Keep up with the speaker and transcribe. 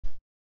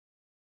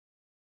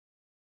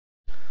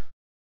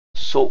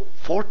So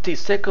 40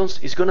 seconds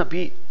is gonna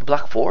be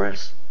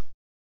BlackForest.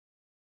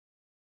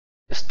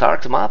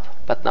 Stark's map,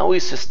 but now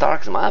it's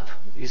Stark's map.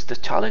 Is the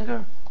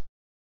challenger?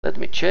 Let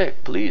me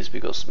check, please,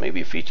 because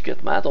maybe Feage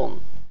get mad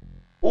on.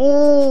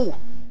 Oh,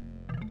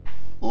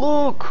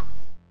 look,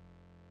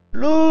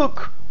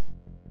 look,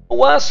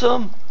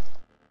 awesome.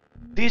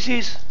 This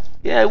is,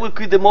 yeah, I will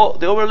quit the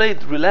overlay.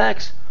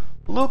 Relax.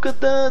 Look at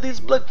that.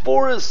 It's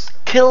BlackForest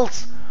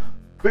Celts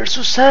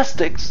versus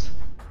Aztecs.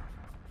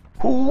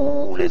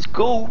 Ooh, let's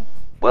go.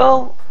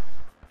 Well,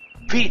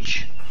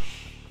 Feage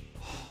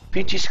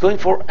is going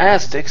for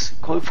Aztecs,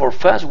 going for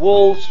fast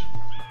walls.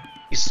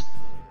 Is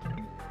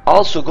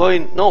also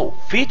going, no,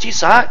 Feage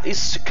is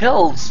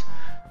Celts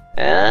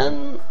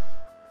and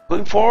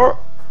going for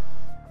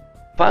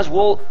fast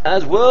wall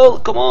as well.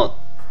 Come on,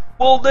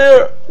 wall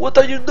there. What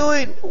are you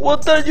doing?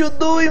 What are you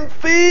doing,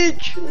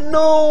 Feage?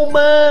 No,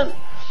 man.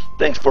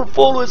 Thanks for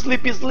following,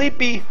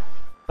 Sleepy.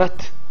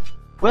 But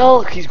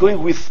well, he's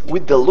going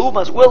with the loom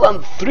as well,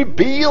 and 3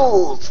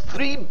 bills.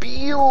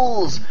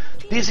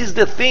 This is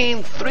the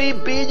thing, 3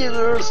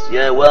 villagers.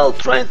 Yeah, well,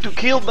 trying to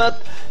kill,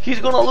 but he's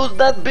gonna lose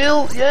that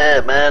bill. Yeah,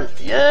 man.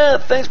 Yeah,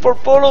 thanks for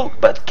follow,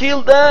 but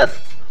kill that.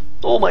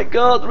 Oh my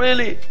God,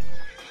 really?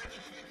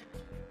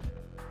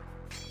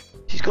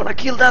 He's gonna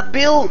kill that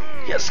bill.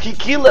 Yes, he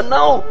killed it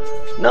now.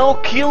 Now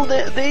kill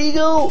the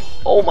eagle.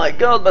 Oh my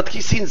God, but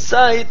he's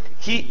inside.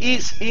 He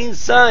is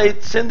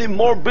inside, sending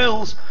more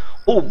bills.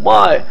 Oh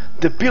my,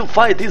 the bill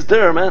fight is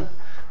there, man.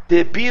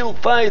 The bill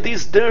fight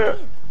is there.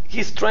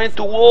 He's trying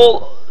to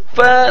wall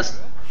fast.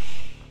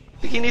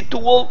 He need to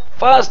wall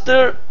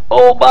faster.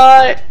 Oh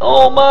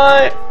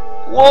my,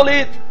 wall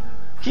it.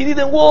 He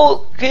didn't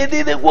wall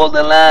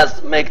the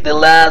last. Make the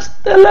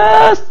last. The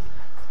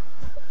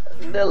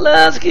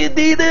last he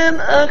didn't.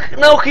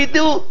 Now he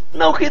do.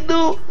 And he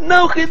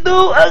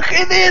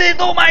did it.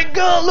 Oh my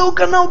God, look,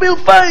 and now bill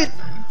fight.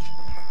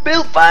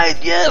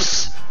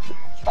 Yes.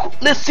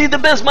 Let's see the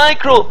best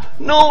micro.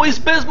 No, it's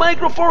best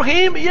micro for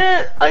him.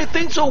 Yeah, I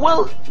think so.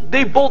 Well,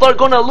 they both are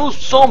gonna lose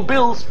some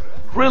bills.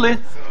 Really?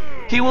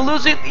 He will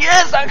lose it.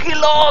 Yes, and he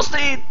lost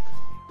it.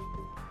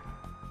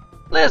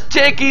 Let's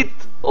check it.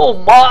 Oh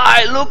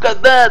my, look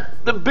at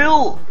that. The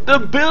bill.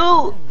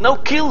 Now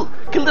kill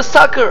the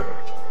sucker.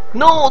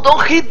 No,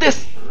 don't hit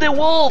the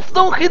wolf.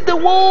 Don't hit the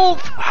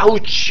wolf.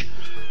 Ouch.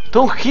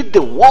 Don't hit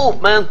the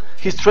wolf, man.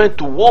 He's trying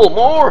to wall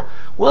more.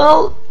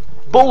 Well,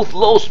 both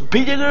lost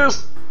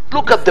villagers.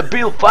 Look at the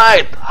bill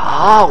fight.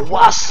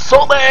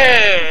 Wasome.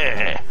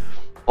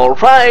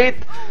 Alright.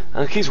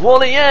 And he's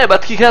walling, yeah,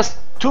 but he has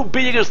 2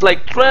 villagers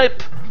like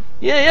trap.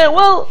 Yeah,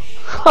 well.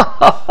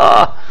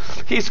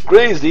 He's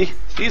crazy.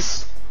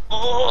 He's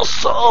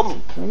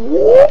awesome.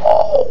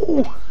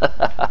 Whoa.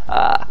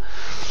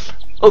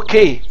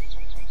 Okay.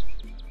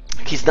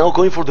 He's now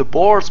going for the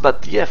boards,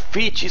 but yeah,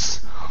 Feage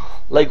is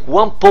like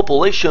 1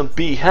 population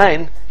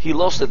behind. He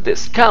lost the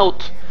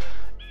scout.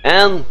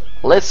 And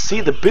let's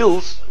see the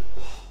bills.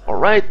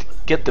 Alright,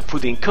 get the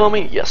food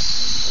incoming.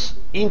 Yes,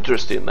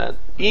 interesting, man.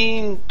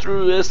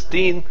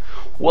 Interesting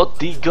what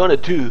he gonna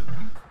do.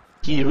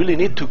 He really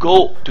need to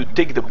go to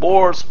take the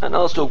boards, and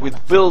also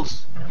with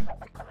bills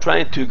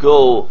trying to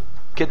go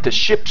get the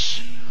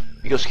ships,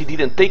 because he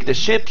didn't take the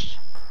ships.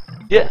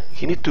 Yeah,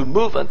 he need to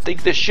move and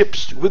take the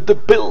ships with the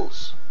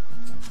bills.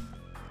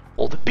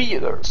 All the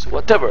villagers,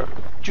 whatever.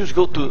 Just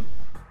go to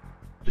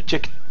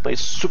check my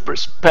super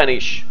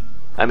Spanish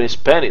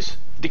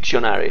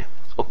dictionary.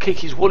 Okay,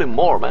 he's walling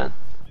more, man.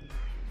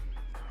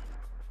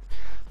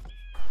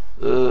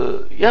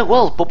 Yeah,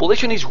 well,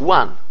 population is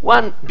 1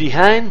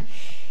 behind.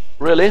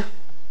 Really?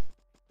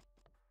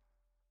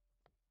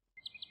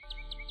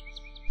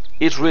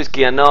 It's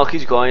risky, and now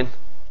he's going.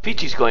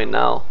 Feage is going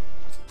now.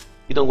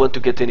 He don't want to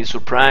get any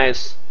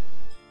surprise.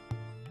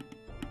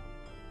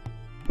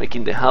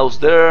 Making the house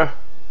there.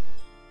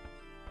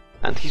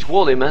 And he's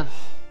walling, man.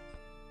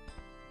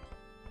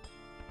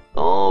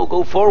 Oh,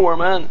 go forward,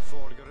 man.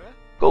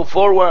 Go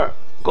forward.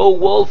 Go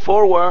wall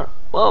forward.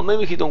 Well,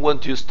 maybe he don't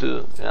want just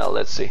to. Yeah,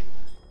 let's see.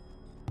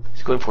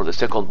 He's going for the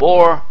second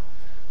boar.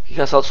 He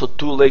has also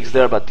 2 legs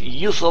there, but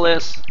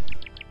useless.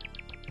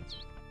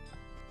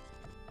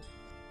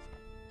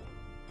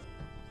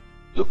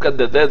 Look at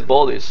the dead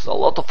bodies. A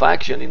lot of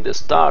action in the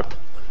start.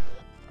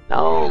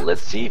 Now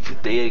let's see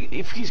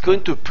if he's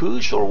going to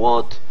push or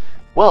what.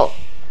 Well,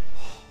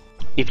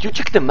 if you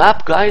check the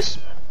map, guys,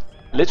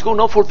 let's go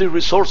now for the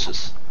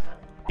resources.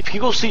 If he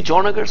goes see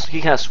Jonagers, he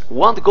has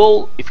 1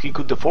 goal. If he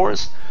could the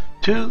forest,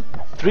 2,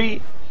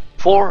 3,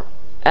 4,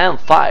 and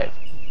 5.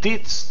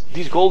 This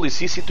goal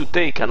is easy to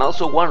take, and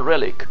also 1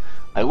 relic.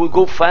 I will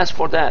go fast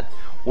for that.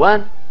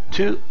 1,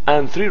 2,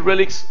 and 3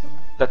 relics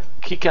that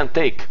he can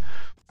take.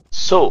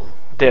 So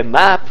the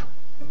map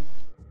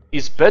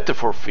is better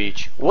for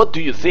Feage. What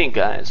do you think,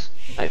 guys?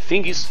 I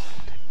think it's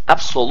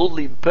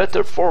absolutely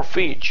better for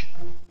Feage.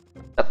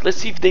 But let's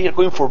see if they are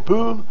going for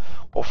boom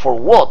or for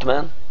what,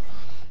 man.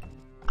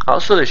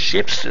 Also, the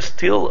ships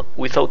still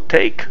without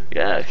take.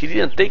 Yeah, he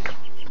didn't take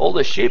all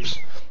the ships.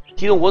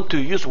 He don't want to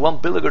use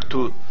 1 villager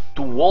to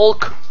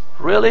walk.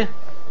 Really?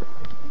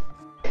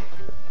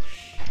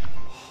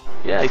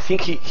 Yeah, I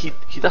think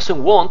he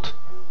doesn't want.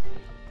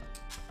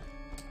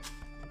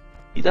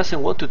 He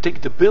doesn't want to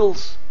take the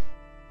bills.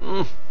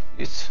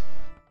 It's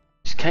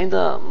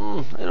kinda.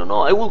 I don't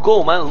know. I will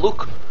go, man.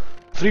 Look,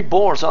 3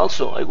 boars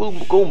also. I will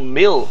go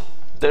mill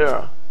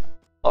there,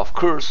 of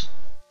course.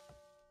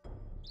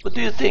 What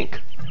do you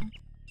think?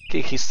 Okay,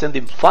 he's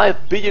sending 5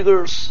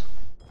 villagers.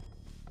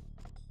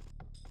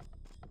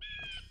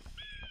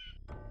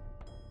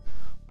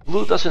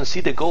 Blue doesn't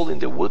see the gold in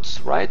the woods,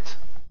 right?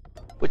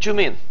 What do you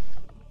mean?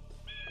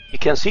 He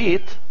can see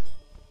it.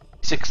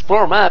 It's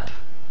explore map.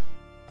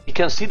 He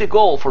can see the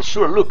goal for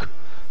sure. Look,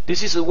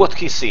 this is what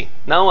he see.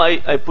 Now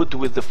I put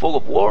with the fog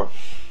of war,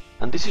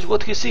 and this is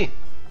what he see.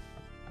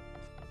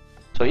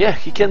 So yeah,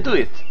 he can do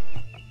it.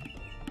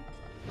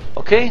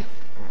 Okay,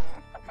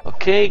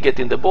 okay, get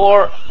in the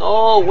boar.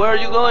 Oh, where are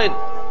you going?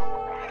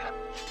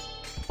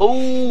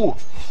 Oh,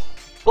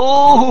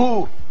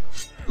 oh,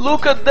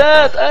 look at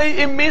that!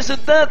 I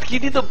missed that. He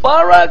did a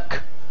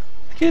barrack.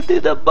 He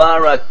did a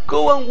barrack.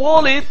 Go and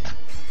wall it.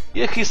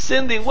 Yeah, he's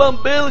sending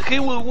 1 bill, he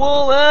will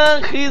wall,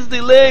 and he's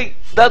delayed.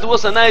 That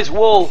was a nice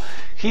wall.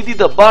 He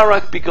did a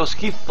barrack because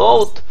he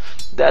thought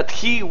that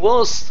he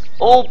was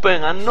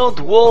open and not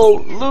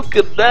wall. Look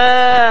at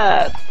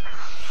that!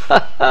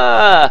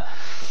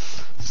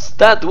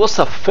 That was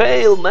a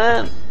fail,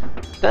 man.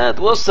 That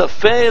was a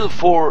fail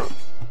for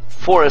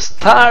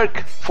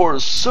Stark,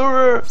 for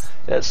sure.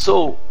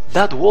 So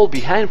that wall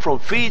behind from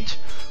Feage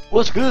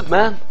was good,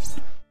 man.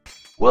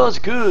 Was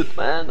good,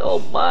 man. Oh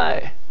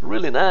my.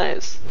 Really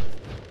nice.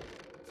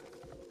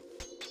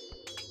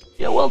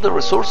 Yeah, well, the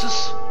resources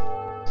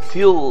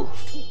still.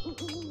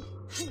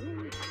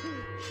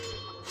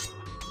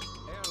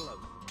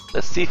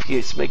 Let's see if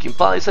he's making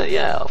palisade.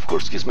 Yeah, of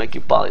course he's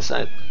making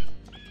palisade.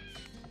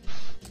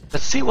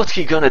 Let's see what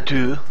he's gonna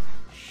do.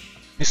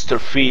 Mr.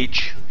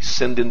 Feage is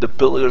sending the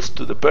pillars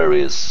to the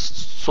berries.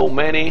 So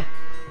many.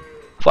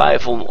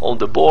 5 on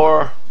the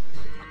board.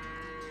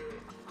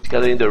 He's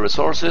gathering the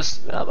resources.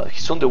 Yeah, but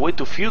he's on the way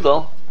to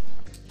feudal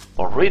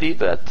already,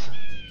 but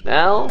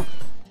now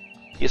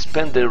he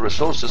spent the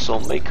resources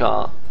on make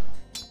a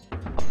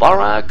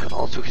barrack.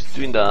 Also he's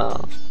doing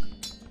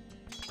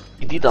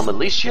he did a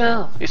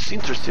militia. It's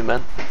interesting,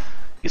 man.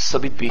 He's a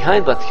bit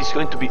behind, but he's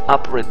going to be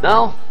up right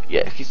now.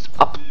 Yeah, he's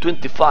up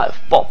 25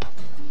 pop.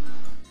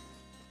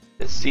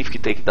 Let's see if he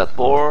takes that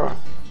boar.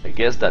 I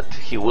guess that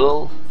he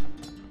will.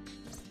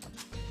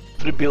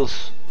 3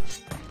 bills.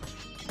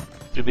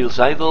 3 bills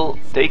idle.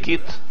 Take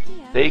it.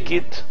 Take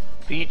it.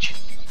 Feage.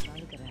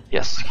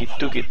 Yes, he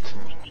took it.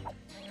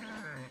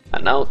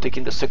 And now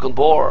taking the second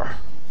boar,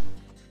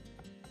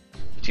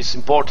 which is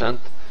important.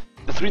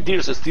 The 3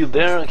 deers are still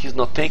there and he's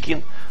not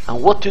taking.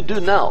 And what to do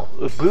now?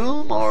 A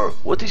boom, or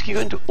what is he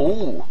going to...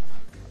 Oh,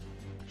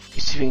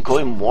 he's even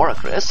going more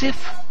aggressive?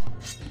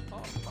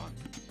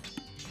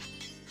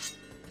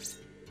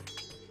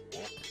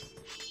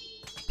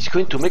 He's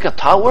going to make a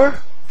tower?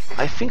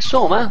 I think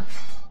so, man.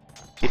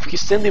 If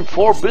he's sending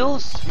 4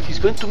 bills, he's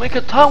going to make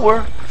a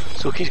tower.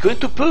 So he's going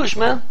to push,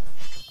 man.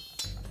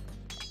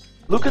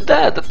 Look at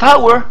that, the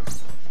tower!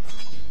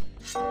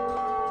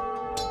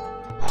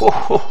 Ho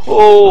ho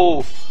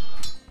ho!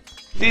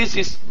 This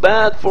is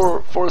bad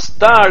for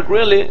Stark,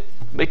 really.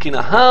 Making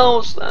a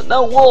house and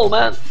now wall,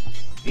 man.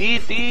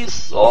 It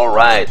is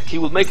alright. He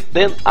will make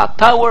then a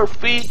tower.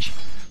 Feage.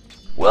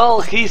 Well,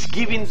 he's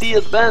giving the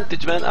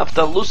advantage, man,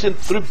 after losing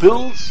 3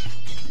 bills.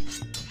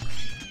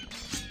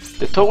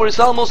 The tower is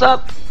almost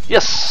up.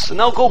 Yes,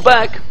 now go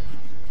back.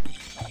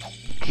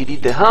 He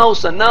did the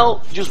house and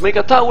now just make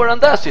a tower and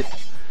that's it.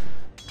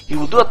 He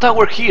will do a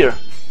tower here.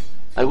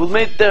 I will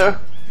make there.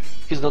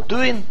 He's not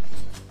doing.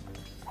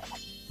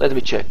 Let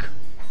me check.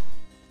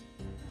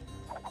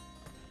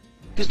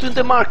 He's doing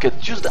the market.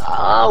 Just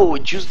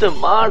the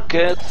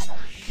market.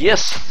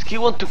 Yes, he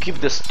want to keep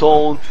the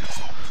stone.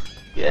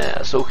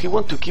 Yeah, so he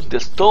want to keep the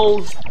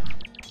stone.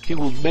 He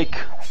will make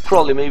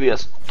probably maybe a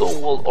stone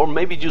wall, or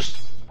maybe just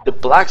the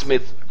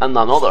blacksmith and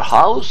another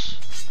house.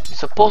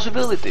 It's a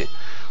possibility.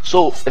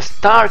 So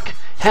Stark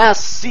has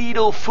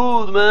 0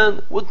 food,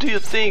 man. What do you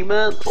think,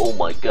 man? Oh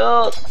my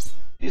god,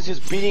 this is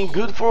being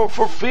good for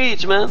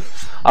Feage, man.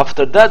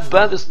 After that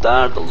bad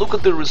start, look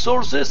at the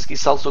resources.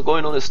 He's also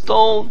going on a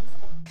stone.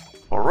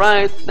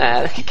 Alright,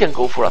 nah, he can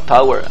go for a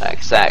tower.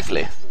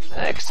 Exactly,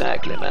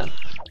 man.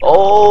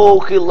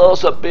 Oh, he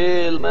lost a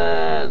bill,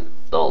 man.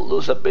 Don't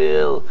lose a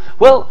bill.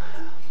 Well,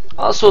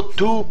 also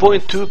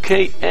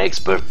 2.2k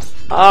experts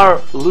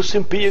are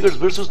losing villagers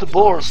versus the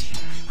boars.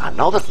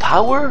 Another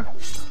tower?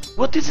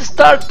 What is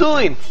Stark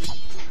doing?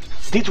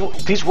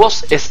 This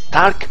was a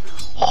Stark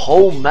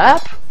home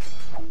map?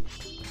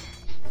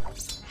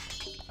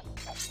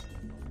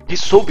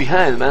 He's so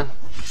behind, man.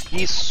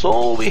 He's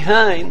so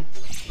behind.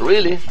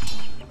 Really?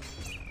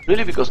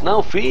 Really, because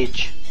now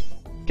Feage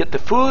get the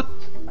food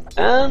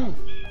and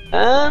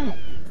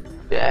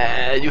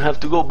yeah, you have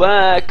to go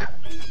back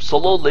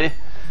slowly.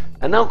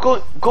 And now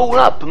go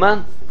up,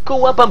 man.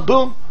 Go up and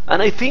boom.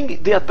 And I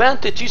think the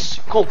advantage is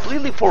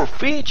completely for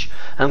Feage,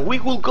 and we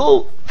will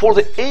go for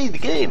the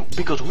 8th game,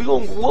 because we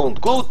won't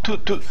go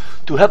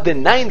to have the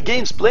 9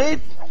 games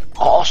played.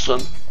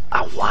 Awesome.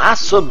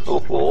 Awesome.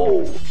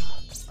 Oh.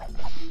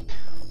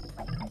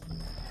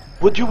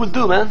 What you will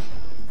do, man?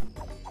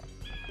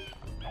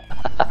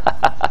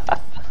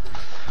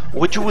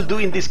 What you will do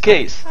in this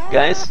case,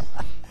 guys?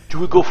 You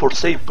will go for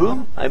save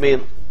boom. I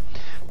mean,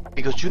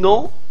 because you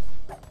know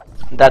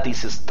that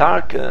is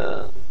Stark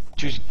to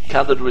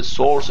gather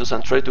resources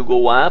and try to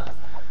go up.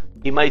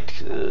 He might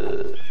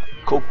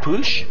go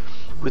push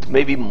with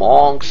maybe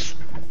monks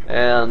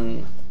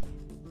and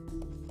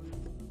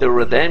the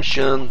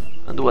redemption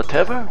and do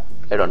whatever.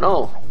 I don't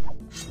know.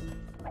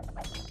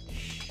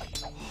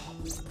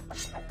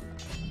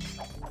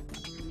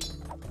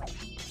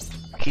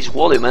 He's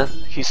walling, man.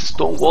 He's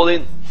stone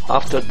walling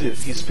after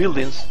his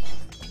buildings.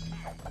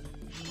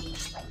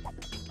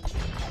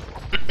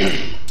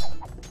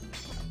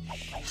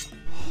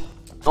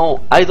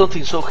 No, I don't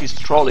think so. He's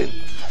trolling.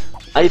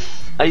 I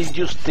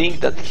just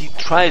think that he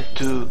tried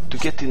to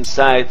get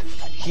inside.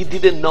 He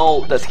didn't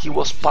know that he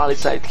was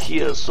palisade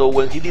here. So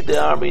when he did the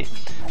army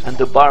and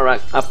the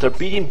barrack, after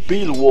being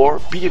bigger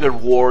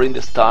war in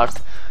the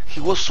start, he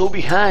was so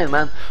behind,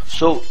 man.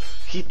 So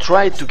he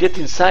tried to get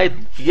inside,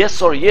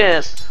 yes or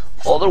yes.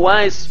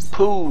 Otherwise,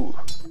 pooh.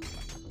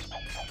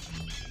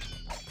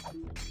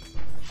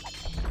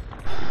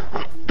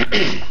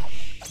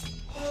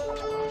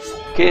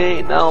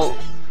 Okay, now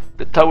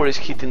the tower is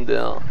hitting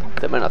the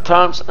man at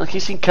arms, and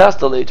he's in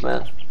Castle Age,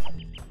 man.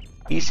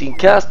 He's in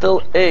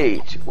Castle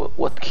Age.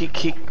 What he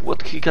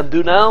can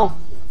do now?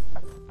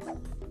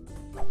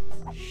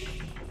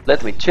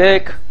 Let me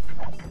check.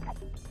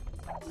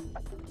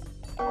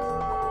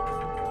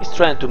 He's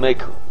trying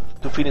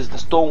to finish the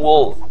stone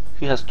wall.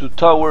 He has 2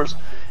 towers.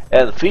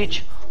 And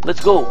Feage,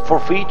 let's go for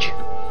Feage.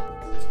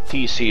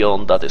 TC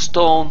on that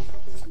stone,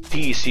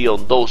 TC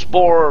on those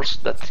boars,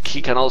 that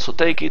he can also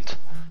take it.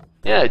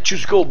 Yeah,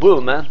 just go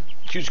boom, man.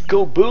 Just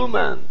go boom,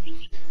 man.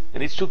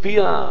 And it should be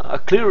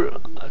a clear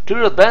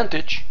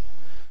advantage.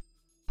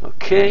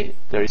 Okay,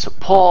 there is a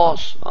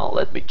pause.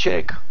 Let me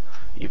check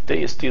if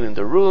they are still in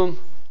the room.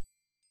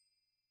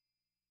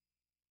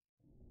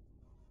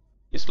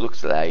 It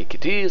looks like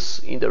it is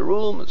in the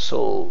room,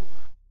 so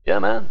yeah,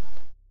 man.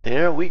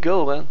 There we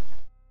go, man.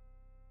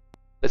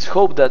 Let's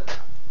hope that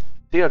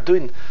they are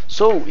doing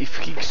so. If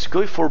he's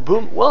going for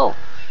boom, well,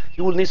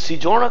 he will need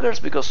siege onagers,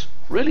 because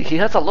really he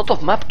has a lot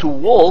of map to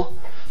wall.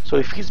 So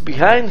if he's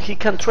behind, he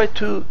can try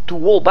to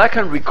wall back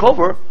and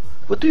recover.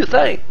 What do you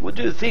think? What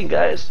do you think,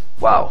 guys?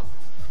 Wow.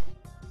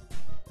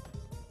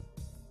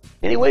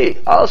 Anyway,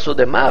 also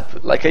the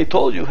map, like I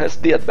told you, has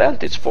the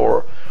advantage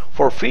for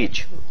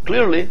Feage.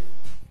 Clearly,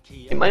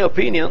 in my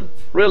opinion,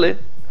 really.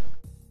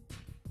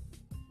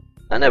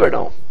 I never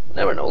know.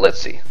 Never know.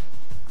 Let's see.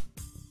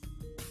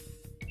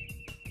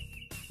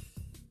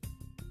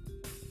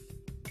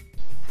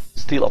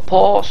 Still a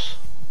pause.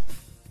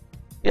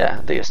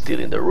 Yeah, they are still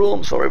in the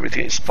room, so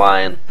everything is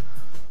fine.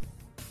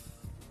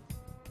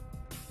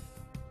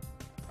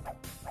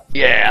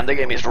 Yeah, and the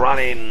game is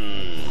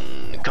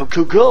running.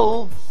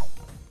 Go.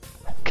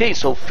 Okay,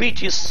 so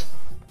Feage is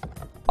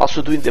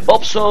also doing the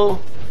bobso.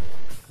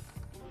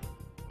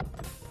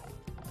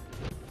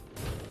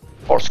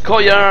 For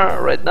Skoya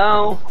right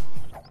now.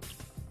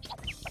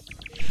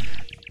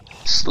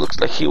 This looks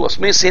like he was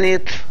missing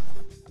it.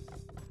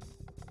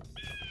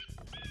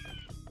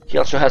 He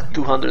also has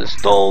 200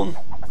 stone.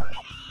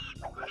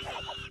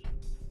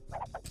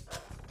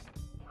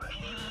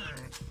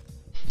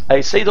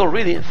 I said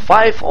already,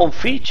 5 on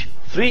Feage,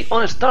 3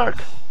 on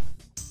Stark.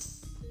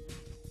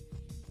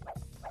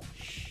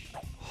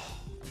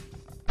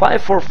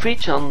 5 for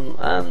Feage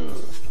and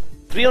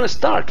 3 on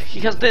Stark. He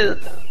has the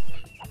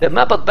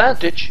map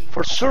advantage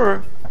for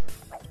sure.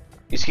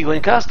 Is he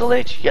going Castle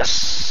Age? Yes.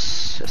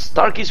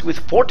 Stark is with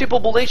 40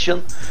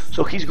 population,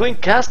 so he's going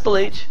Castle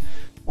Age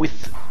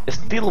with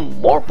still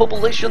more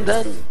population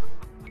than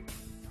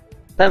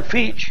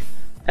Feage.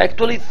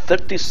 Actually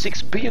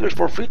 36 villagers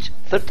for Feage,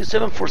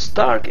 37 for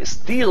Stark.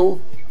 Still,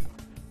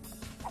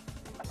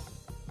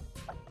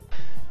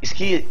 is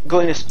he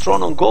going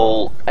strong on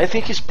goal? I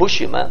think he's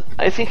pushing, man.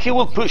 I think he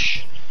will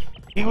push.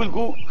 He will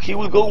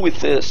go with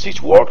the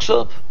siege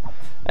workshop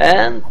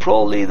and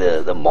probably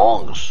the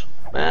monks,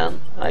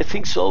 man. I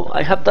think so.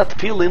 I have that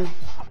feeling.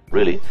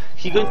 Really,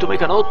 he going to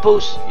make an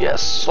outpost?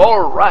 Yes,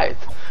 all right.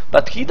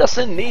 But he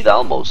doesn't need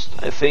almost,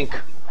 I think.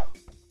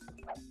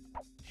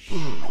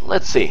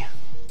 Let's see.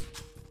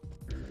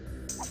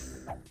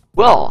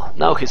 Well,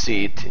 now he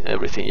see it,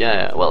 everything.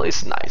 Yeah, well,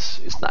 it's nice.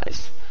 It's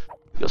nice.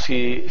 Because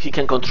he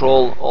can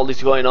control all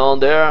this going on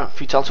there.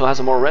 Feage also has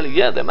a more relic.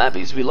 Yeah, the map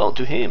is belong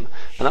to him.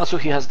 And also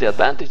he has the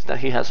advantage that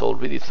he has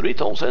already 3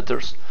 town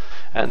centers.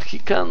 And he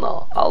can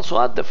also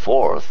add the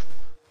 4th.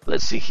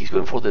 Let's see, he's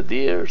going for the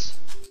deers.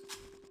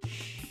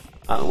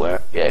 And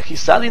where? Yeah,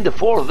 he's adding the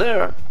 4th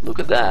there. Look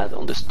at that,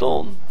 on the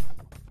stone.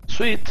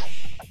 Sweet.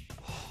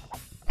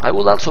 I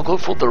will also go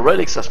for the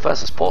relics as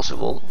fast as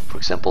possible. For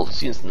example,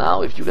 since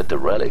now if you get the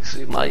relics,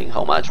 imagine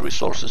how much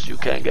resources you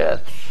can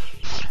get.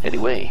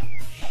 Anyway,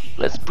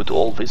 let's put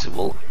all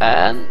visible.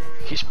 And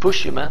he's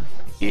pushing, man.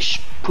 He's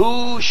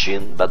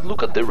pushing, but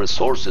look at the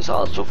resources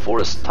also for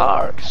a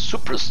Stark.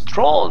 Super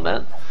strong,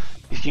 man.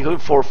 Is he going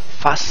for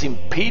fast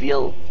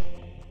Imperial?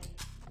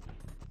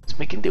 He's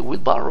making the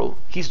wheelbarrow.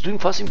 He's doing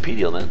fast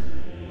Imperial, man.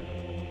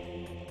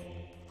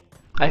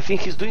 I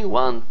think he's doing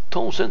one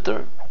town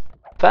center.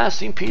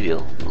 Fast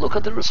Imperial. Look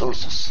at the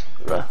resources.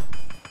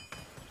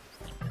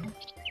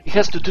 He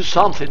has to do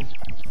something.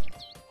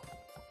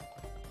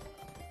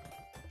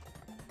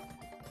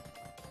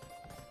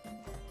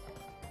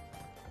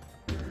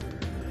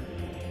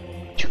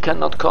 You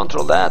cannot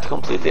control that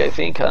completely, I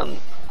think,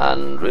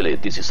 and really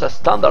this is a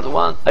standard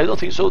one. I don't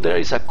think so. There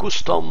is a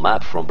custom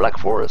map from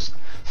BlackForest.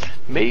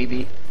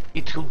 Maybe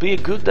it will be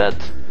good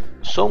that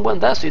someone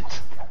does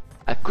it.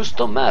 A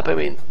custom map, I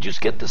mean,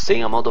 just get the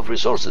same amount of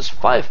resources,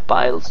 5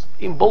 piles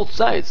in both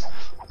sides,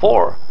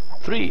 4,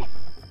 3,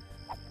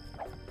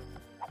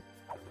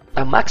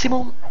 a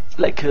maximum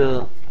like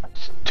 2,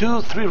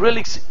 3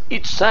 relics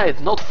each side,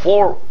 not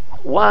 4,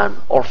 1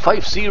 or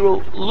 5,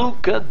 0.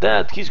 Look at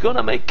that, he's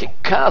gonna make a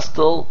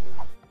castle.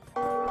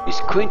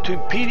 He's going to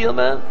Imperial,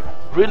 man,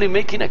 really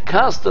making a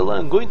castle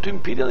and going to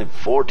Imperial in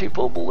 40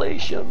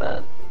 population,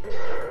 man.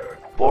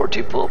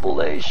 40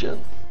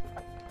 population.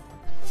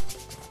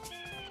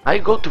 I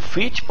go to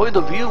Feage point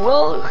of view.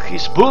 Well,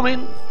 he's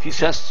booming. He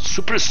has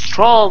super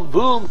strong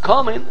boom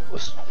coming.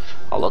 Was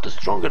a lot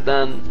stronger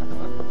than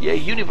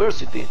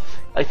University.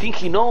 I think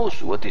he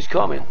knows what is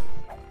coming.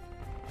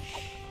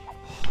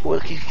 Well,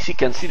 he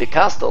can see the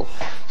castle,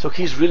 so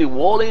he's really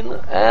walling.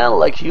 And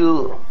like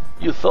you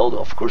thought,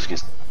 of course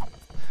he's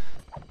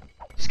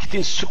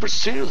getting super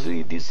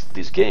seriously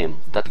this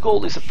game. That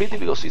goal is a pity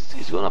because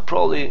it's gonna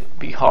probably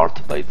be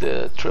hard by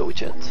the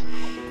Trebuchet.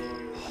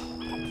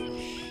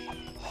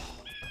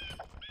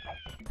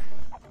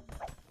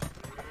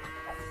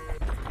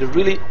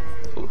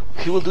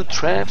 He will do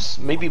traps,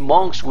 maybe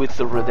monks with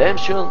the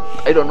redemption.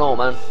 I don't know,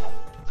 man.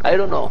 I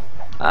don't know.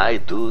 I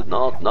do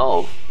not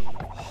know.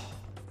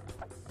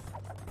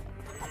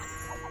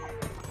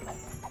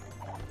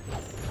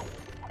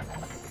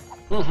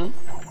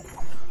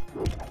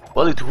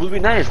 Well, it would be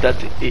nice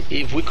that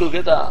if we could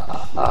get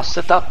a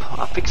setup,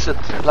 a fixed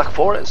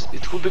BlackForest,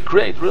 it would be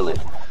great, really.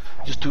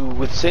 Just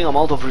with same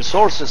amount of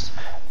resources,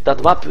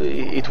 that map,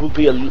 it will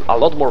be a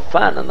lot more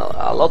fun and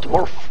a lot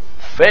more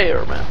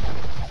fair, man.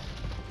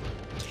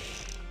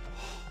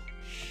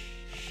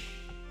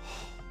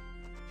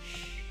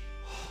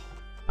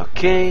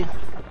 Okay,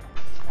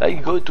 I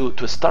go to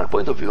a Stark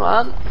point of view,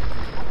 and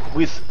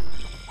with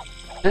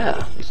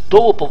it's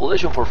double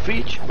population for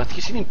Feage, but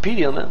he's in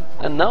Imperial, man.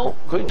 And now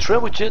going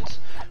Trebuchet,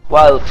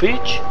 while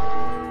Feage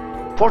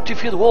 40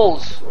 feet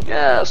walls.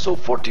 Yeah, so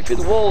 40 feet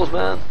walls,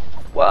 man.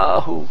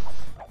 Wow.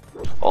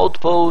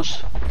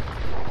 Outpost.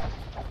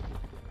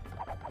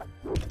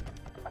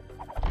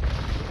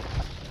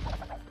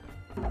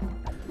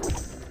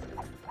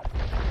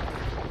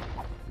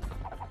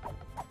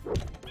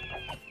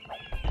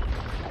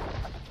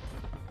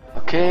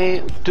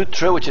 Okay, 2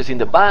 Trebuchets in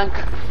the bank,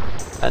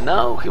 and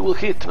now he will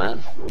hit,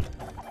 man.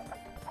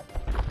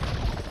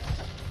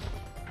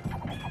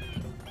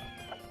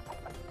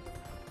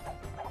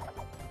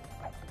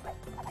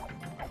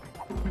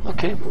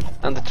 Okay,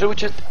 and the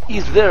Trebuchet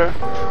is there.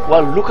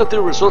 Well, look at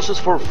the resources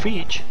for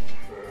Feage.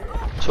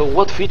 So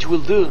what Feage will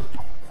do?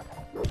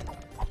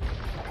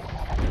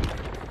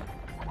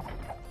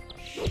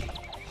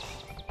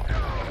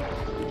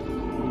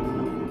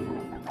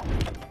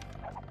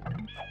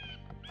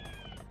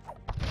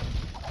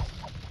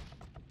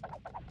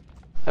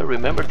 I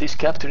remember this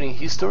capturing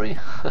history.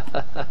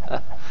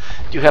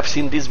 You have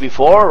seen this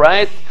before,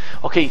 right?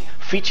 Okay,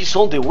 Feage is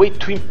on the way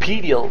to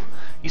Imperial.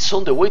 He's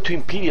on the way to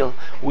Imperial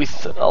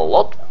with a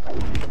lot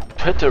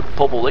better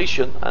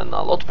population and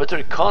a lot better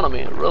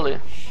economy, really.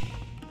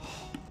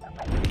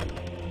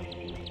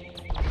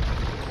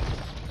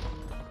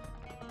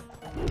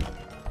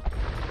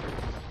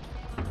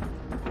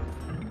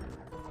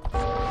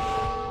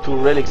 Two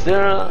relics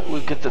there,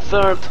 we'll get the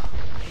third.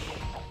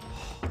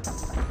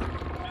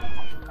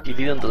 He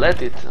didn't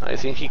let it. I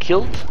think he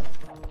killed,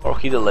 or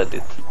he didn't let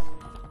it.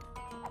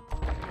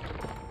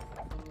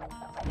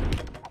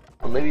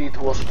 Or maybe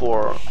it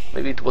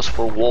was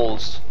for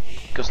walls,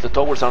 because the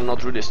towers are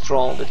not really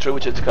strong. The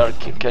Trebuchet car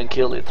can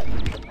kill it.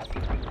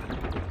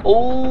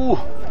 Oh!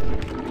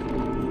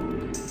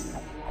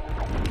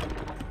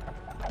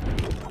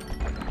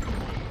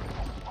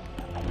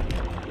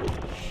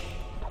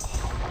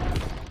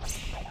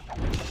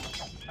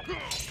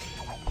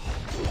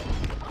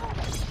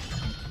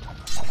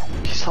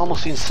 He's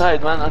almost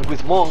inside, man, and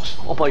with monks,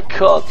 oh my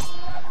god.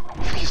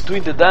 If he's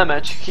doing the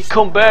damage, he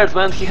converts,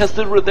 man, he has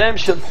the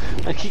redemption,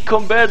 and he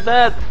convert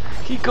that.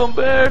 He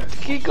convert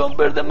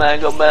the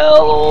mango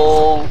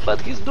mellow,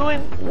 but he's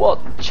doing what?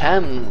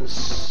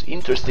 Chance.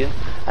 Interesting.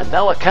 And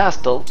now a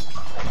castle.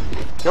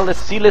 Now let's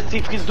see if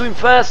he's doing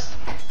fast.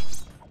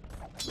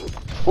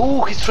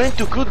 Oh, he's trying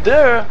to cut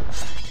there.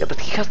 Yeah, but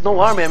he has no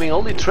army, I mean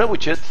only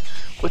trebuchet.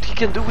 What he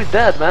can do with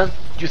that, man?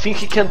 You think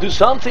he can do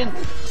something?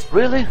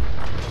 Really?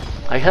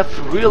 I have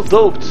real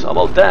doubts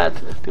about that.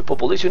 The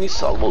population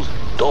is almost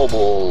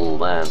double,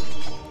 man.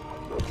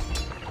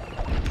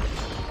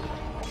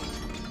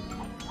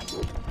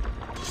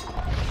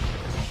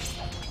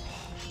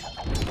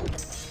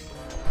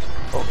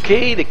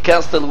 Okay, the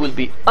castle will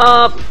be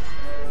up.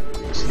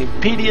 It's an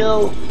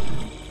Imperial.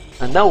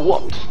 And now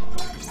what?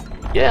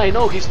 Yeah, I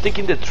know he's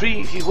taking the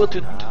tree. He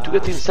wanted to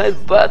get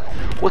inside, but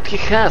what he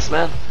has,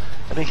 man?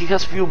 I mean, he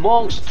has few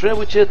monks,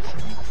 trebuchet,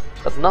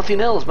 but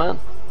nothing else, man.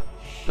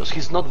 Because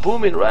he's not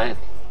booming, right?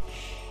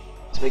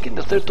 He's making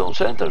the third town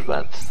centers,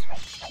 but...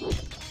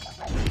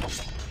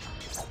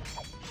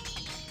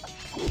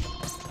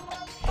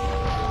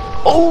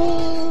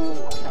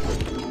 Oh!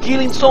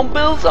 Killing some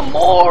bells and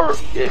more!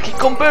 Yeah, he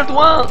converted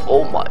one!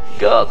 Oh my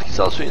god, he's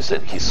also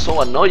insane. He's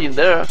so annoying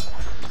there.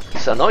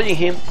 He's annoying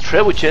him.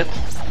 Trebuchet.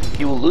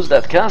 He will lose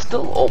that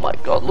castle. Oh my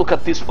god, look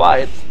at this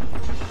fight.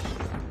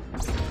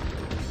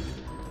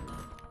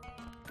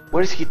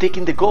 Where is he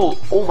taking the goal?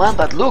 Oh man,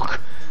 but look!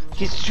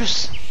 He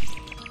just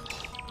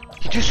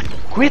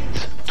quit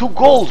 2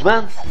 goals,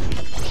 man.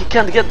 He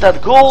can't get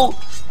that goal.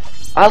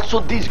 Also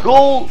this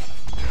goal.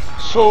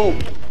 So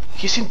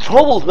he's in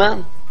trouble,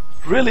 man.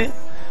 Really?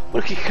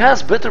 Well, he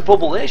has better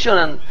population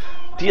and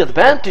the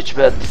advantage,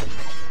 but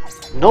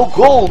no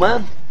goal,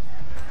 man.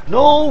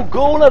 No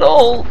goal at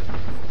all.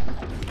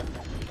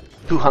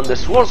 200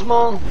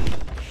 swordsman,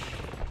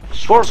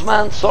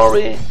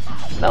 sorry.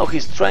 Now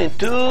he's trying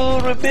to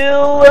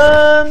rebuild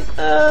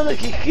and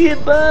he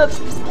hit bad.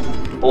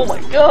 Oh my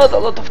god, a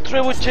lot of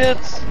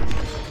trebuchets.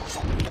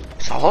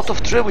 It's a lot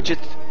of trebuchet.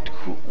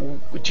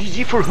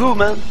 GG for who,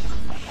 man?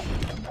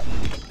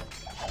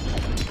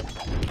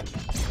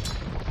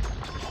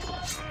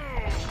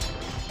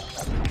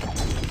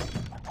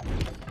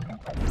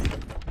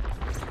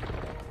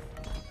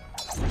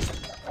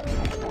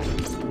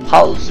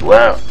 Hulls,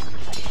 well,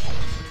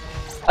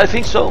 I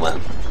think so,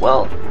 man.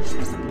 Well,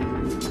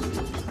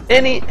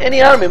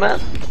 any army, man,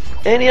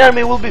 any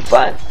army will be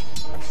fine.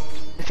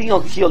 I think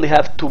he only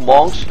have 2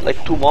 monks,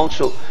 like 2 monks.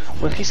 So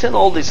when he send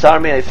all this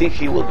army, I think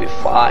he will be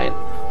fine.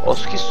 Or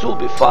he should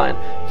be fine.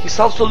 He's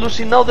also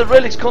losing now the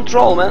relics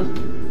control, man.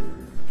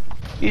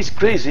 He's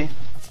crazy.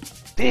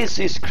 This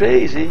is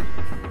crazy.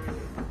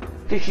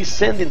 Okay, he's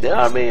sending the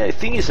army. I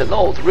think it's an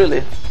oath,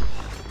 really.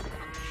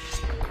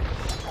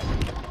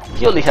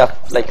 He only have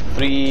like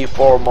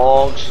 3-4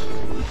 monks.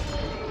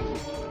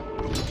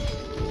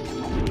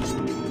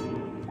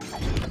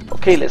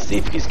 Okay, let's see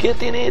if he's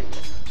getting it.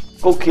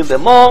 Go kill the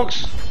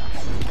monks.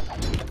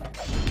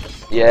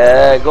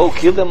 Yeah, go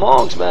kill the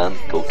monks, man.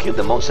 Go kill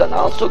the monks and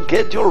also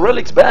get your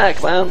relics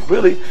back, man.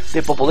 Really,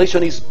 the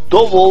population is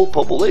double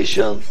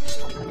population.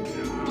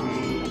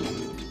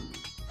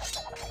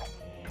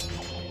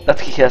 That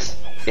he has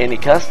any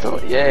castle?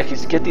 Yeah,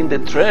 he's getting the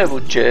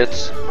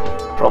trebuchets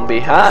from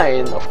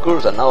behind, of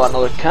course, and now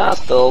another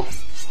castle.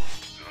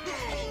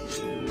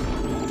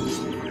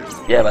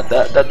 Yeah, but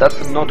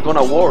that's not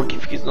gonna work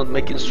if he's not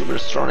making super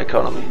strong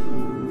economy.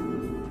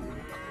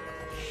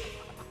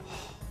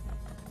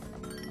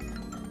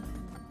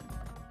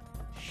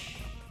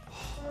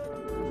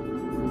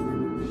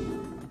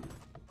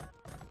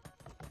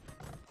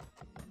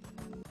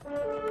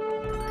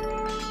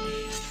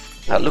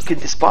 Now look at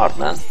this part,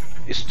 man.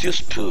 It's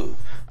just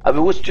I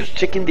was just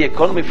checking the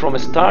economy from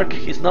Stark.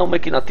 He's now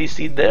making a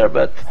TC there,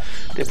 but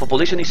the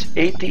population is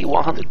 80,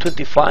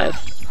 125.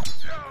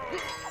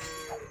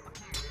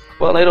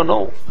 Well, I don't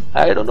know.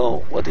 I don't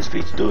know what is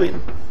Feage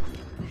doing.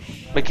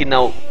 Making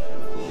now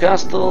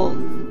castle,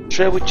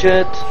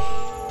 trebuchet.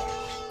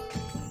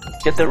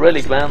 Get the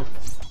relic, man.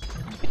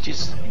 Which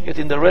is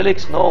getting the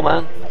relics? No,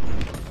 man.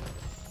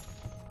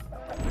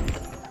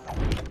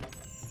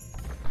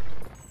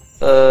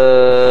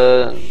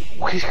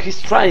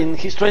 He's trying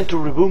to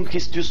reboom.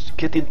 He's just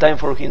getting time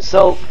for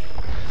himself.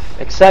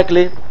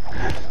 Exactly.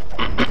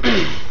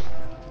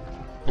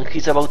 And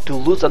he's about to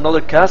lose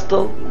another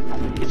castle.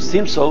 It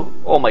seems so.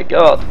 Oh my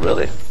god,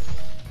 really?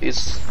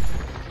 He's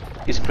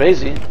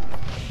crazy.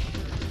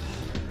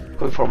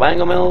 Going for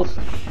Mangomels.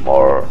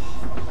 More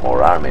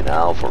army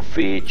now for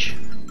Feage.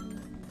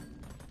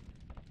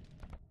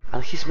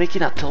 And he's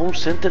making a town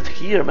center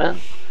here, man.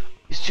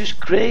 It's just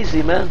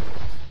crazy, man.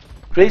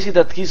 Crazy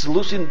that he's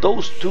losing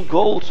those 2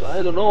 goals.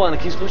 I don't know, and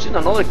he's losing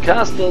another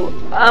castle.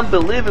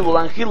 Unbelievable.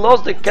 And he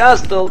lost the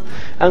castle,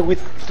 and with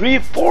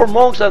 3-4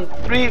 monks and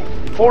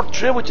 3-4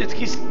 trebuchets,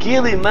 he's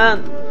killing,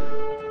 man.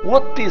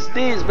 What is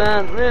this,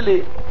 man?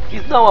 Really?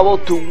 He's now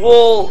about to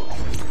wall,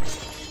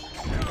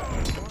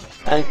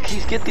 and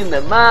he's getting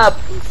the map,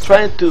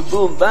 trying to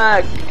boom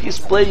back. He's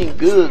playing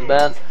good,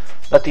 man.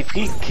 But if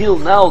he kill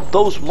now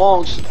those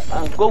monks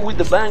and go with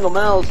the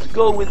Mangomels,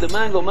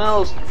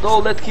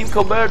 don't let him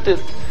convert it.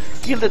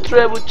 Kill the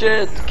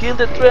trebuchet, kill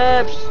the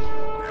traps.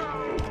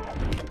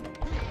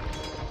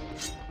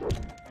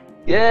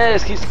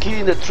 Yes, he's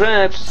killing the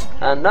traps,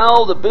 and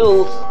now the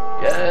builds.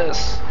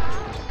 Yes,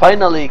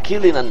 finally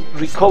killing and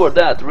recover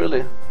that.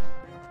 Really,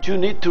 you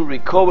need to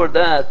recover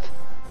that.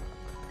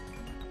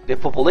 The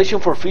population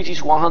for Feage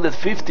is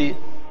 150,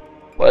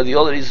 while the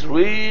other is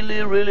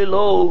really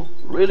low,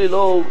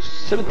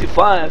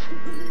 75.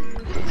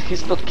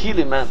 He's not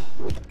killing, man.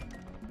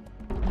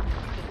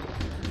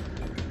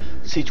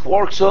 Siege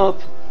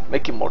workshop,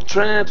 making more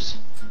traps,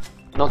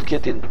 not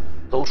getting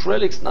those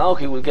relics. Now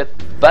he will get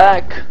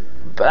back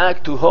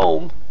to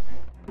home.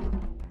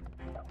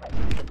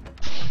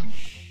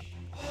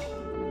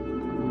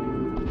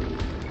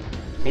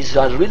 It's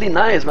really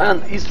nice,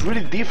 man. It's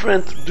really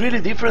different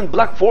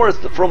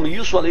BlackForest from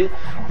usually.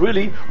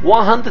 Really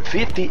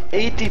 150,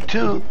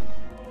 82.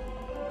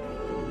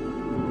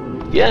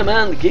 Yeah,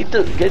 man, get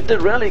the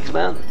relics,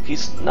 man.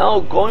 He's now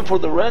going for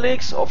the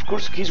relics. Of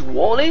course, he's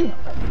walling.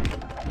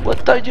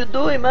 What are you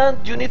doing, man?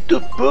 You need to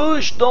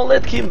push. Don't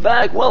let him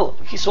back. Well,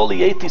 he's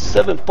only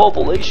 87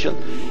 population.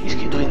 Is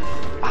he doing?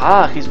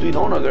 He's doing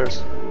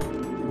onagers.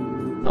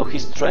 Now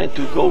he's trying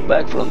to go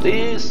back from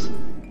this.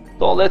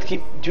 Don't let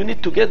him. You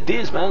need to get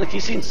this, man.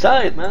 He's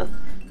inside, man.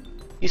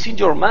 He's in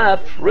your map,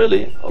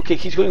 really. Okay,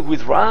 he's going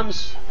with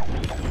rams.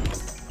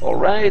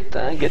 Alright,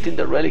 and getting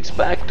the relics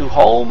back to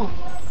home.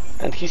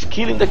 And he's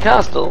killing the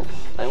castle.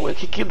 And when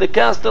he killed the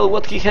castle,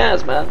 what he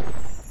has, man?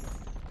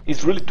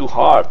 It's really too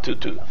hard to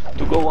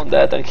go on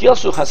that. And he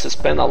also has to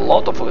spend a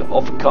lot of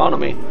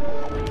economy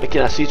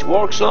making a siege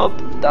workshop.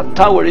 That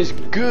tower is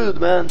good,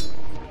 man.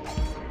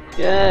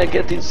 Yeah,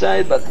 get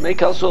inside, but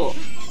make also.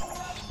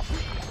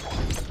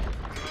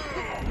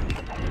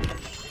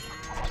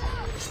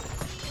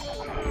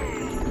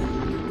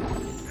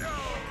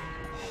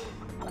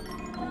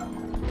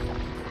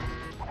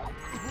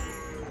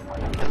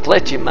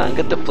 Fletching, man,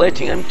 get the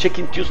fletching. I'm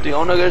checking Tuesday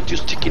Onager,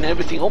 just checking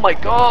everything. Oh my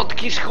god,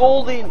 he's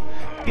holding.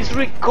 He's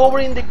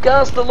recovering the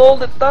castle all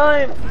the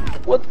time.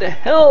 What the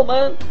hell,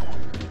 man?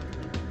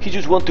 He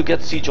just want to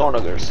get siege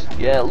onagers.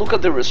 Yeah, look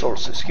at the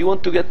resources. He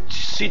want to get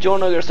siege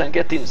onagers and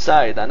get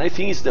inside, and I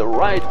think it's the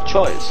right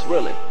choice,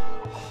 really.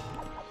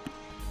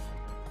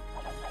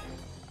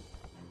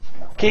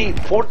 Okay,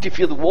 40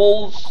 field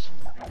walls.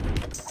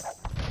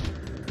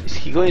 Is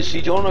he going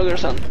siege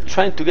onagers and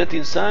trying to get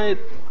inside?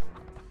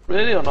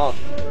 Really or not?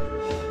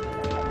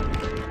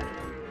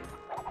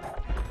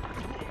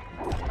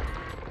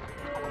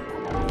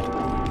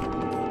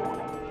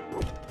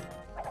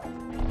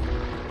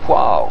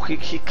 Wow,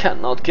 he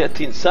cannot get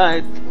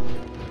inside.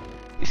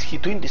 Is he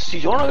doing the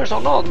siege onagers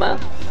or not, man?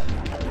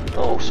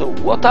 Oh, so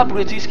what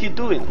upgrades is he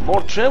doing?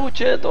 More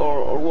trebuchet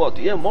or what?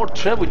 Yeah, more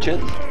trebuchet.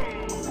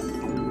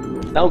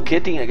 Now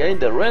getting again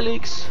the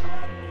relics.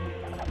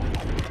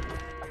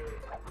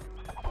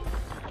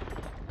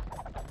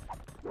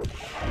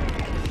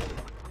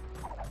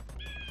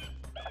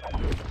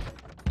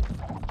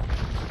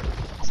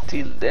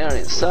 Still there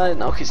inside.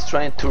 Now he's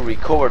trying to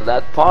recover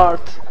that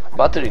part.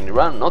 Battering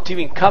ram, not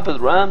even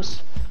coupled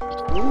rams.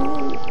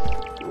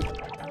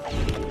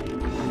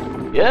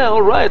 Yeah,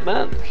 alright,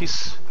 man.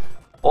 He's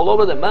all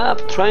over the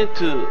map trying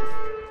to.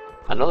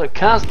 Another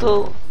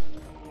castle.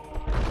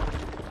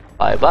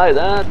 Bye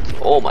that.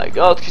 Oh my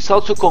god, he's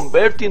also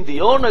converting the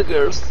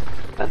onagers.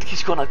 And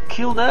he's gonna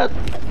kill that.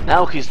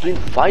 Now he's doing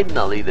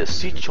finally the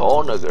siege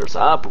onagers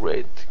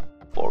upgrade.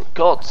 For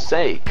God's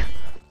sake.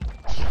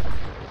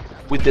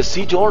 With the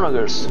siege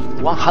onagers,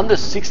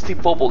 160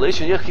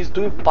 population. Yeah, he's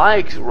doing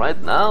pikes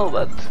right now,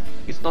 but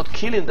he's not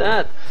killing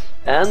that.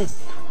 And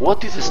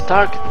what is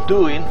Stark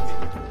doing?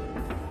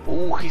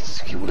 Oh,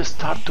 he will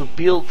start to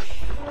build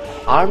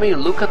army.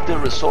 Look at the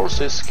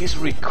resources. He's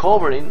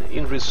recovering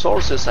in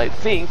resources, I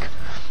think.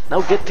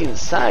 Now get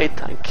inside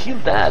and kill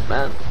that,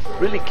 man.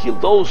 Really kill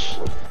those,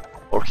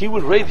 or he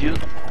will raid you.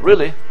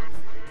 Really.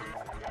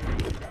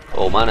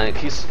 Oh man,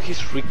 he's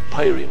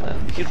repairing,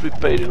 man. He's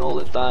repairing all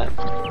the time.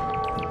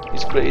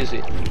 It's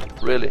crazy,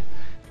 really.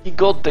 He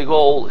got the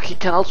goal. He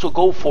can also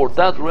go for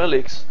that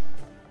relics.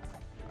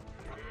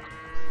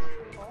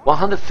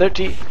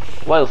 130,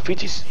 while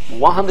Feage is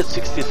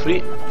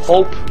 163.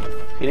 Hope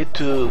he need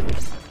to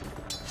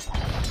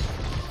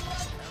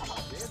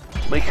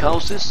make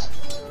houses.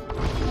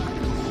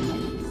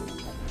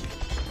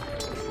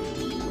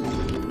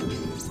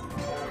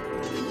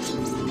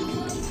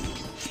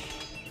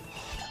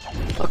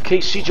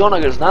 Okay, siege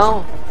onagers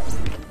now.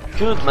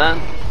 Good, man.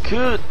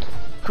 Good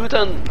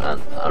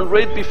and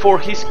raid before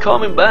he's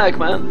coming back,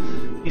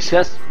 man. He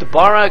has the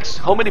barracks.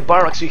 How many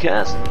barracks he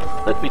has?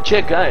 Let me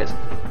check, guys.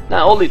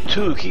 Now only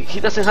 2. He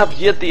doesn't have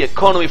yet the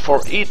economy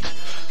for it,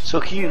 so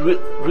he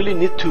really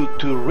need to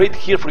raid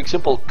here. For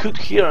example, cut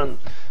here and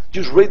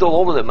just raid all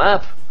over the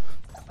map.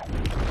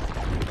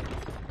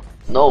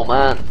 No,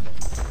 man.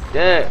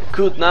 Yeah,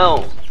 cut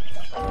now.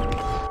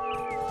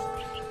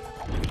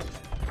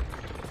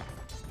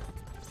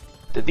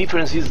 The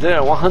difference is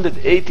there,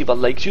 180, but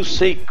like you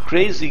say,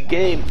 crazy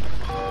game.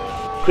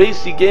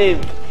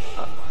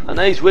 A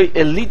nice way.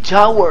 Elite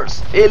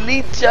towers.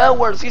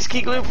 Is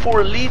he going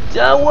for elite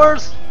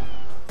towers?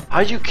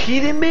 Are you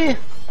kidding me?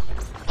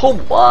 Oh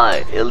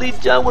my,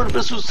 elite towers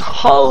versus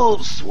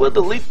halves. Well,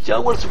 the elite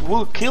towers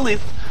will kill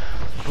it,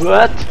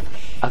 but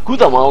a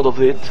good amount of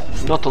it,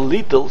 not a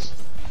little.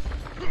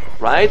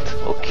 Right?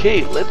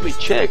 Okay, let me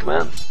check,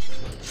 man.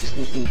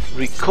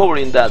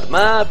 recovering that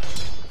map,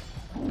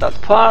 that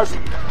part,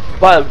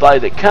 while by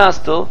the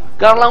castle,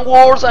 Garland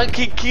Wars, and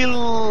he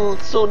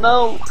killed. So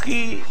now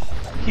he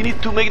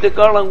need to make the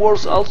Garland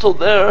Wars also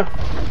there.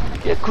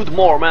 Yeah, could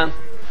more, man.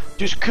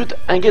 Just could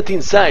and get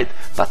inside.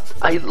 But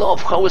I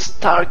love how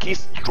Stark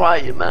is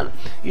trying, man.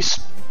 He's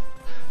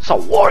a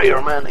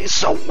warrior, man.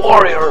 He's a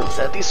warrior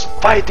that is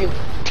fighting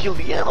till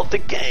the end of the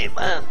game,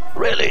 man.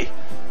 Really?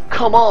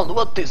 Come on,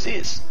 what this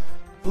is?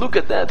 Look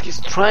at that. He's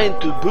trying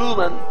to boom,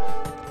 and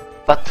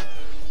but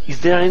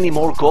is there any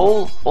more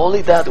goal?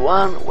 Only that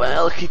one?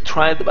 Well, he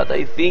tried, but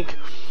I think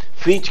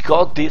Feage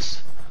got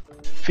this.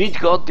 Feage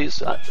got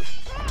this.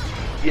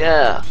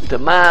 Yeah, the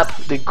map,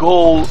 the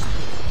goal,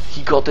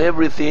 he got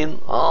everything.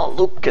 Oh,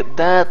 look at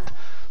that.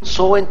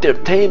 So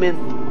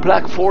entertainment,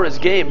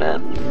 BlackForest game,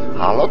 man.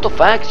 A lot of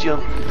action.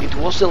 It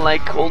wasn't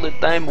like all the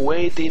time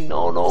waiting.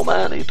 No,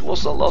 man. It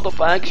was a lot of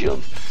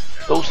action.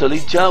 Those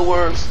elite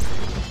jaguars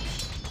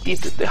eat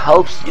the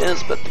helps,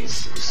 yes, but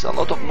it's a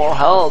lot of more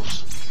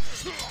helps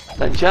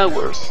than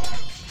jaguars.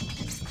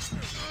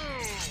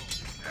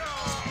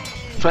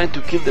 Trying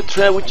to kill the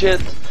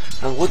trebuchet,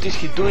 and what is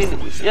he doing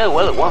with? Yeah,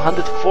 well,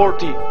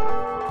 140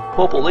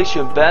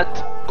 population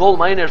bat, gold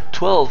miner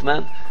 12,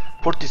 man,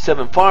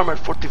 47 farmer,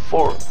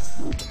 44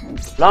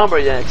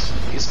 lumberjacks.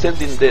 He's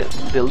sending the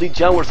elite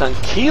jaguars and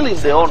killing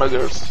the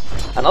onagers,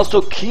 and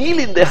also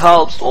killing the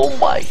helps. Oh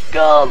my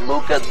god,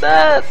 look at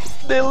that!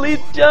 The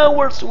elite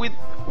jaguars with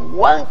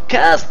one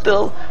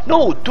castle,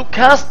 no, two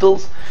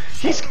castles.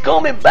 He's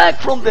coming back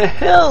from the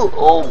hell.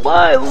 Oh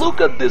my,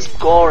 look at the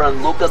score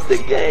and look at the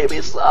game.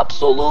 It's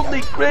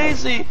absolutely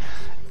crazy.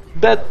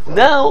 But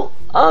now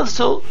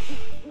also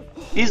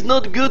it's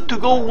not good to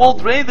go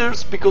World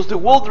Raiders, because the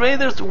World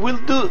Raiders will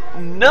do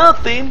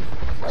nothing.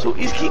 So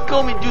is he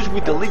coming just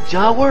with the elite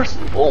jaguars?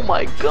 Oh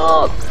my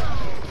god.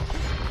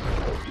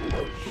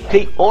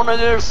 Okay,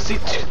 onagers,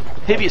 sit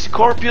heavy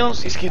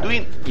scorpions. Is he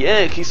doing?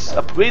 Yeah, he's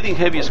upgrading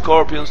heavy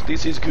scorpions.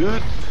 This is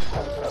good.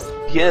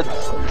 Yeah,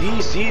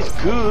 this is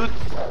good.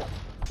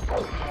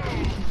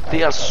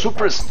 They are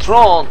super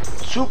strong,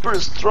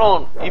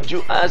 if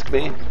you ask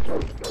me.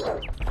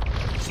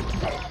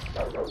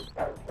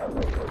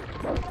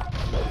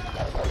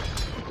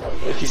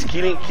 He's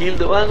killed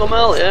the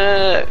Wangomel.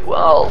 Yeah,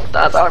 well,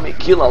 that army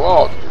killed a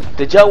lot.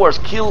 The Jaguars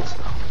killed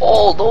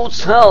all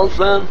those hells,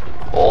 man.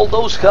 All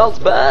those hells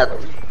bad.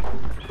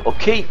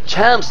 Okay,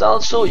 champs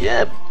also,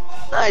 yeah.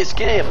 Nice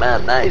game,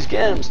 man, nice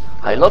games.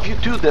 I love you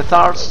too, the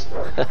Thars.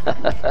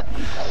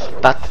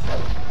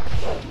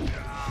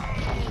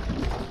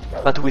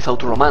 but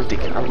without romantic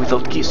and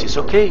without kisses,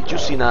 okay?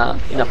 Just in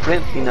a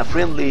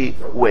friendly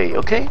way,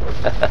 okay?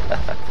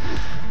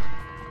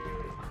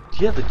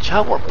 Yeah, the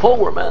Jaguar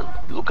power, man.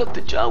 Look at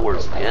the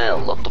Jaguars. Yeah, a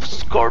lot of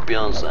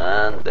scorpions,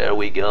 and there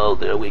we go,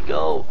 there we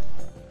go.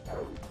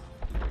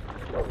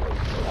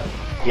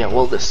 Yeah,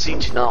 well, the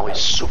siege now is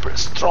super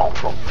strong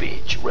from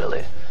Feage,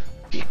 really.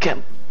 He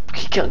can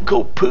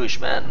go push,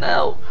 man,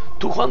 now.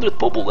 200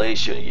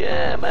 population,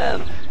 yeah,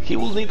 man. He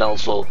will need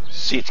also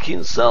siege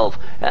himself,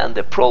 and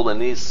the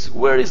problem is,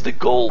 where is the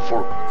goal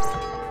for...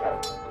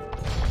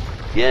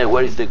 Yeah,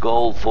 where is the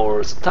goal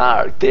for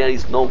Stark? There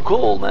is no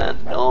goal, man.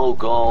 No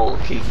goal.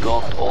 He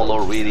got all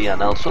already,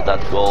 and also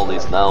that goal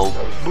is now...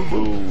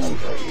 Boo-boo.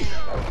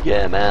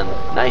 Yeah, man.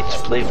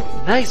 Nice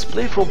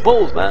play from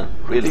both, man.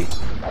 Really.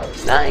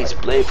 Nice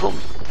play from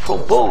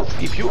both,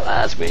 if you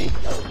ask me.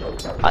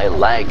 I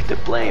like the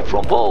play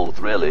from both,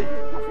 really.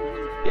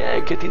 Yeah,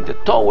 getting the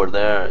tower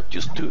there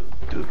just to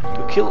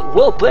kill.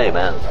 Well played,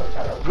 man.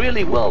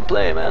 Really well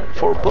played, man,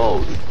 for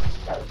both.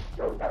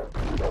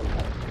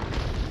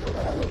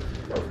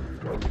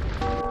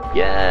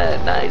 Yeah,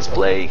 nice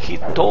play. He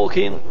told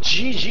him,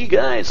 GG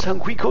guys,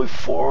 and we go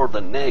for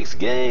the next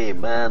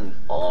game, man.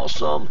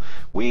 Awesome.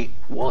 We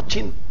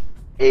watching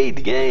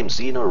 8 games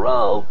in a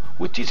row,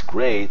 which is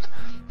great.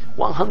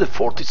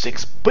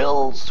 146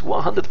 bills,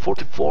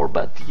 144,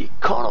 but the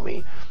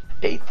economy,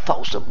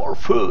 8,000 more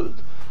food,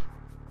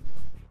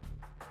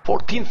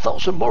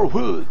 14,000 more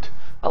wood,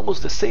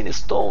 almost the same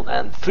stone,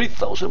 and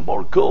 3,000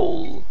 more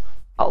gold.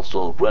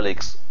 Also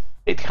relics,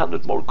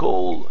 800 more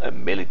gold,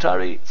 and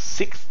military,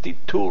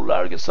 62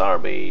 largest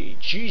army.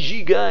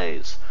 GG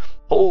guys,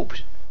 hope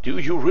do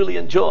you really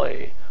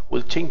enjoy.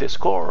 We'll change the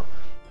score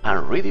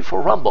and ready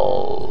for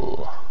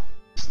Rumble.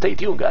 Stay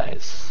tuned,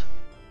 guys.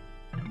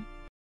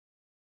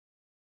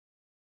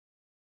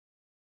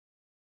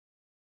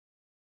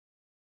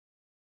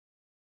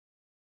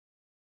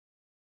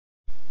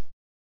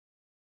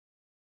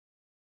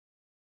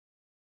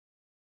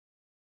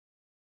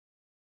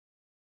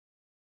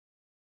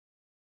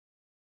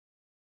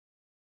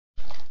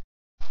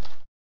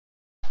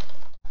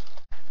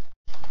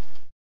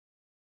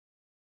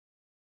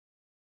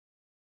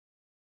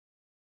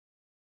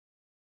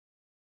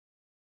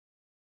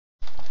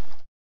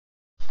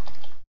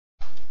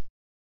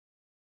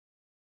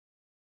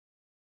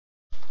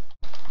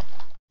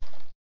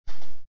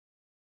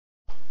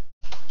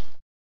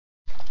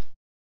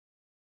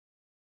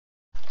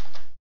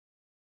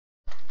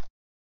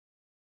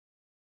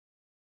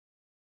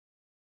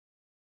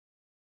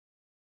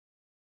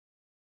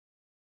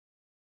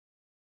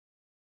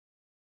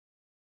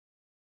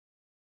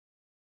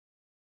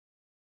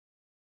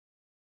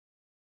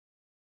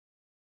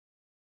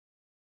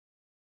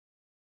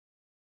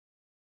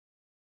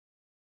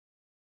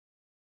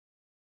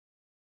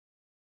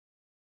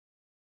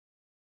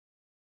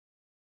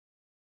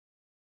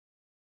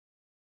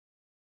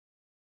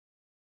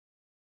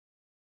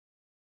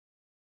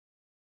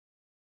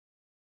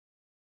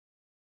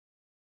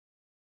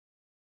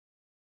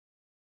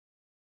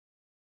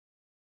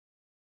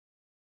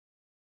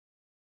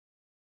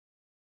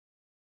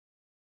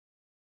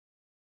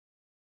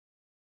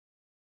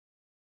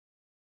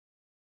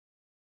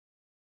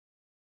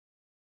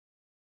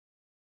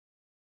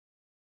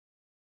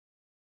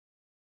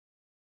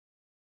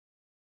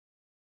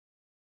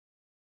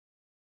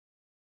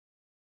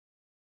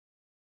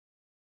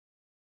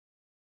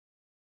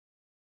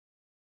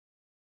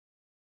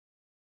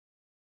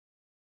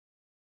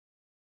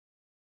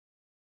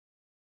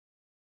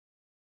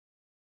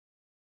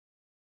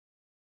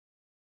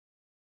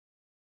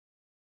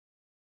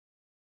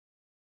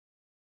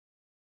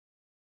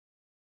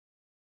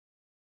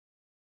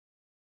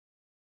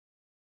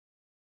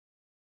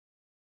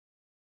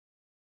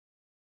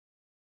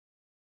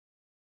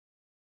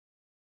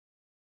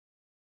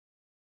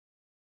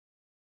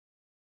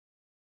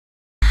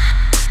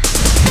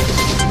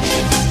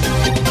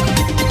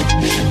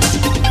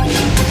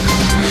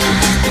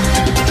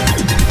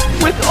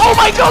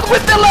 my god,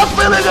 with the last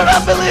villager,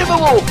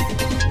 unbelievable!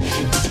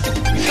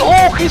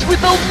 Oh, he's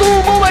without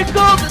Loom, oh my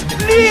god,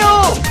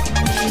 Leo!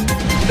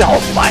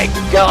 Oh my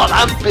god,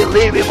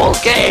 unbelievable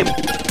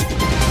game!